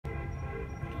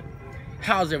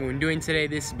How's everyone doing today?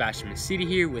 This is Sebastian City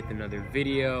here with another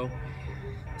video.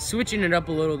 Switching it up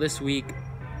a little this week.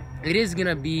 It is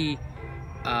gonna be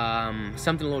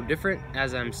something a little different.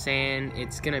 As I'm saying,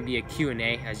 it's gonna be a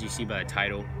Q&A, as you see by the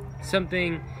title.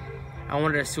 Something I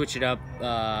wanted to switch it up.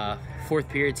 Fourth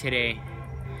period today,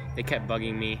 they kept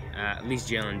bugging me, at least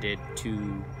Jalen did,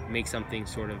 to make something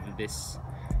sort of this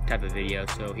type of video,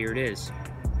 so here it is.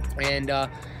 And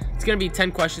it's gonna be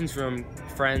 10 questions from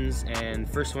friends, and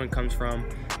the first one comes from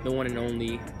the one and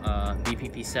only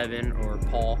BPP7, or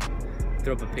Paul.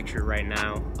 Throw up a picture right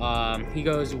now. He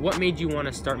goes, what made you want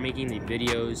to start making the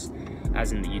videos,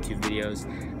 as in the YouTube videos?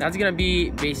 That's gonna be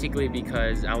basically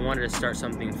because I wanted to start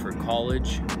something for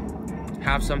college,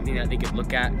 have something that they could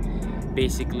look at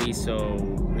basically, so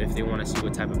if they want to see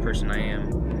what type of person I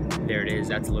am, there it is.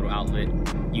 That's a little outlet,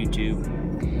 YouTube.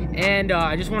 And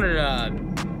I just wanted to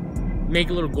make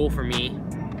a little goal for me.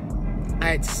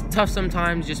 It's tough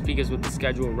sometimes just because with the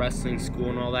schedule, wrestling, school,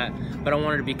 and all that, but I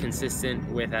wanted to be consistent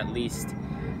with at least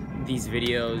these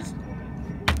videos.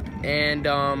 And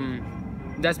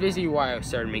that's basically why I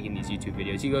started making these YouTube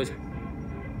videos. He goes,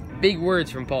 big words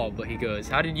from Paul, but he goes,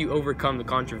 how did you overcome the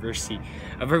controversy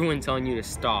of everyone telling you to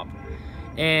stop?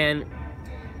 And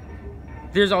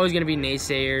there's always going to be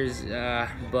naysayers,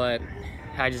 but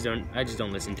I just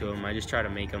don't listen to them. I just try to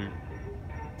make them,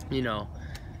 you know,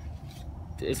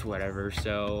 it's whatever.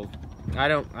 So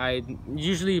I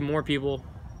usually more people,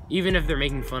 even if they're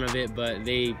making fun of it, but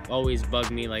they always bug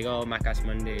me like, oh, MACCAST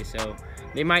Monday. So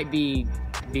they might be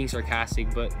being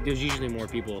sarcastic, but there's usually more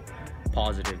people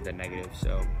positive than negative.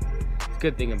 So it's a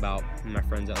good thing about my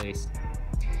friends, at least.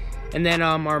 And then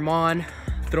Armand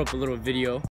throw up a little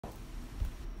video.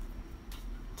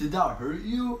 Did that hurt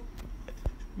you?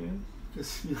 Yeah.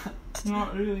 Cause you have,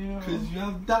 Not really, no. Cause you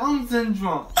have Down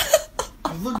syndrome.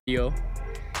 Video.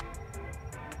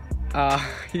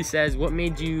 He says, what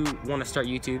made you want to start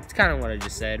YouTube? It's kind of what I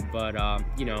just said, but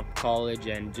you know, college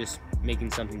and just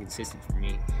making something consistent for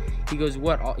me. He goes,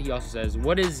 he also says,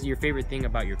 what is your favorite thing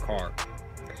about your car?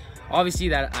 Obviously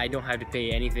that I don't have to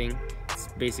pay anything. It's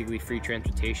basically free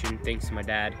transportation, thanks to my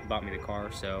dad who bought me the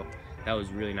car, so that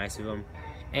was really nice of him.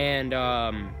 And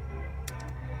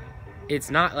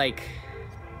it's not like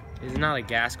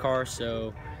gas car,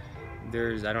 so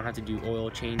I don't have to do oil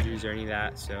changes or any of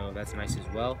that, so that's nice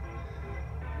as well.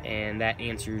 And that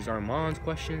answers Armand's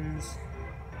questions.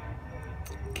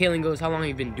 Kaylin goes, how long have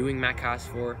you been doing MACCAST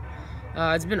for?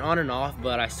 It's been on and off,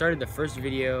 but I started the first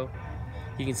video,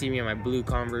 you can see me on my blue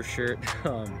Converse shirt,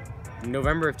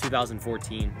 November of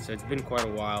 2014, so it's been quite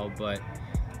a while, but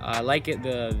I like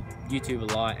the YouTube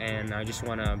a lot, and I just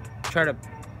want to try to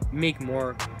make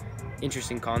more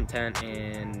interesting content,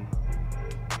 and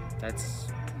that's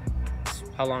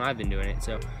how long I've been doing it.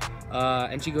 So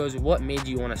and she goes, what made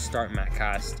you want to start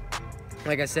MACCAST?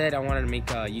 Like I said, I wanted to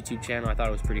make a YouTube channel. I thought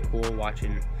it was pretty cool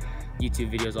watching YouTube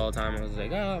videos all the time. I was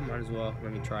like, oh, might as well,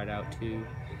 let me try it out too.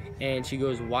 And she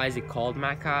goes, why is it called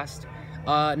MACCAST?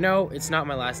 No, it's not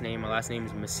my last name. My last name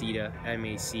is Maceda,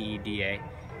 M-A-C-E-D-A.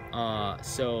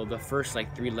 So the first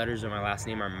like 3 letters of my last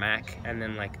name are Mac, and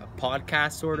then like a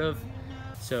podcast sort of,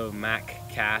 so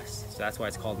MACCAST, so that's why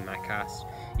it's called MACCAST.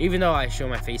 Even though I show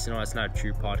my face and all, it's not a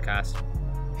true podcast.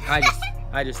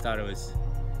 I just thought it was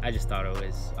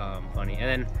funny.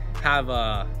 And then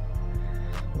have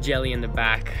Jelly in the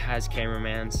back as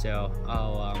cameraman, so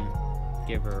I'll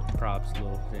give her props a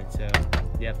little bit. So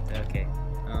yep, okay.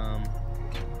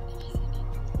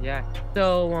 Yeah.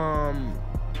 So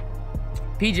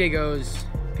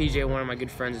PJ, one of my good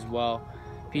friends as well.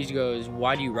 PJ goes,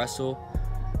 why do you wrestle?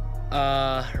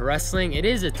 Wrestling, it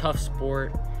is a tough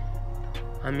sport.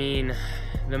 I mean,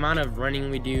 the amount of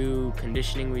running we do,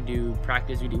 conditioning we do,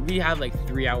 practice we do. We have like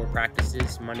 3-hour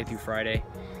practices Monday through Friday,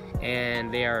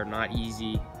 and they are not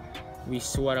easy. We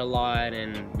sweat a lot,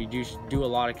 and we do a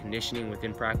lot of conditioning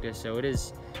within practice. So it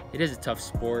is a tough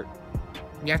sport.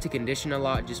 You have to condition a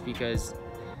lot just because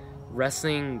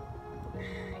wrestling,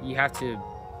 you have to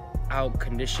out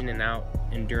condition and out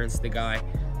endurance the guy.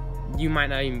 You might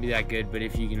not even be that good, but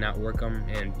if you can outwork him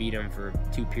and beat him for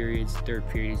 2 periods, 3rd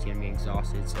period he's gonna be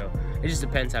exhausted. So it just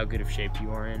depends how good of shape you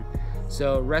are in.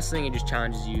 So wrestling, it just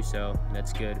challenges you, so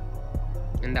that's good,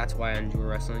 and that's why I enjoy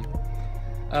wrestling.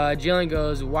 Jalen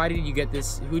goes, why did you get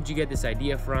this? Who'd you get this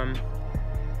idea from?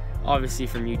 Obviously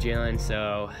from you, Jalen.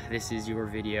 So this is your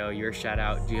video, your shout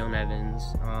out, Jalen Evans.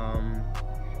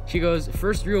 She goes,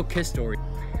 first real kiss story.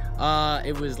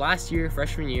 It was last year,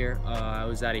 freshman year. I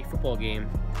was at a football game,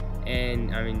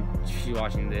 and I mean, she's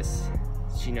watching this,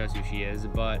 she knows who she is,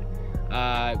 but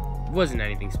it wasn't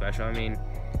anything special. I mean,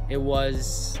 it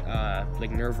was like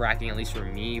nerve-wracking, at least for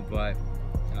me, but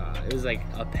it was like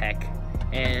a peck,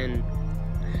 and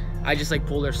I just like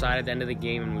pulled her side at the end of the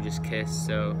game and we just kissed.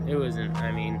 So it wasn't,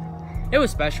 I mean, it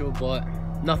was special, but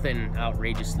nothing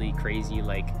outrageously crazy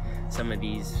like some of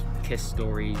these kiss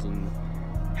stories and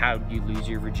how you lose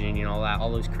your virginity and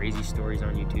all those crazy stories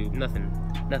on YouTube.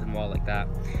 Nothing wild like that.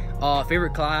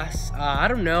 Favorite class? I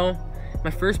don't know. My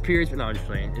first period's, no, I'm just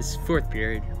playing. It's fourth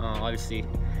period, obviously,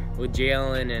 with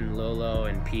Jalen and Lolo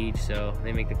and Peach, so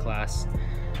they make the class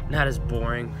not as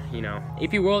boring, you know.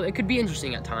 AP World, it could be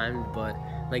interesting at times, but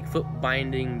like foot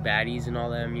binding baddies and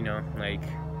all them, you know, like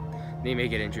they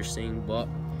make it interesting, but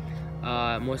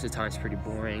most of the time it's pretty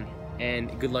boring.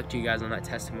 And good luck to you guys on that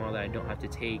test tomorrow that I don't have to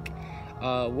take.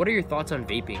 What are your thoughts on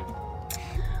vaping?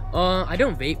 I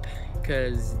don't vape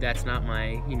because that's not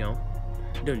my, you know,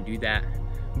 I don't do that.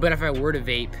 But if I were to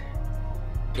vape,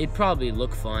 it'd probably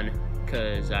look fun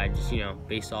because I just, you know,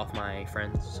 based off my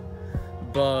friends.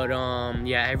 But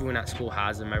yeah, everyone at school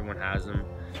has them, everyone has them.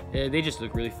 They just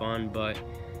look really fun, but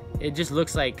it just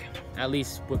looks like, at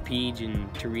least what Peach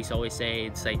and Therese always say,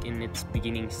 it's like in its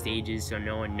beginning stages, so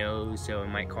no one knows, so it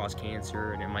might cause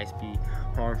cancer and it might be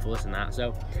harmful, this and that.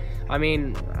 So I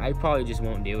mean, I probably just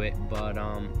won't do it, but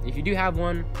if you do have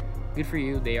one, good for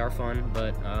you, they are fun,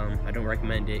 but I don't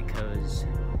recommend it because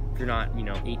if you're not, you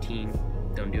know, 18,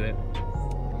 don't do it.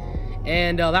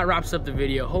 And that wraps up the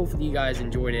video. Hopefully you guys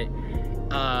enjoyed it.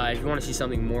 If you want to see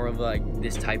something more of like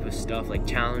this type of stuff, like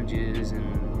challenges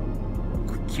and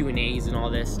Q&As and all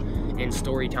this, and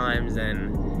story times,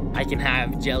 then I can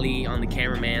have Jelly on the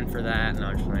cameraman for that. No,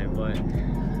 I'm just playing.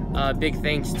 But big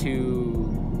thanks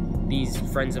to these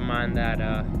friends of mine that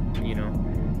you know,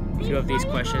 queue up these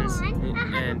questions.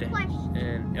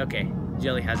 And okay,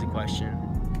 Jelly has a question.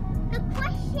 The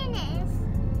question is,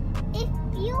 if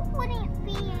you wouldn't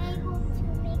be able to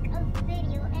make a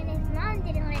video and if Mom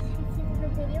didn't let you see the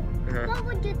video, what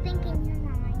would you think in your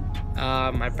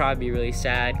mind? I'd probably be really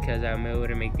sad because I'm able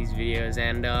to make these videos.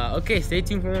 And okay, stay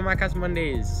tuned for more MACCAST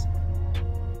Mondays.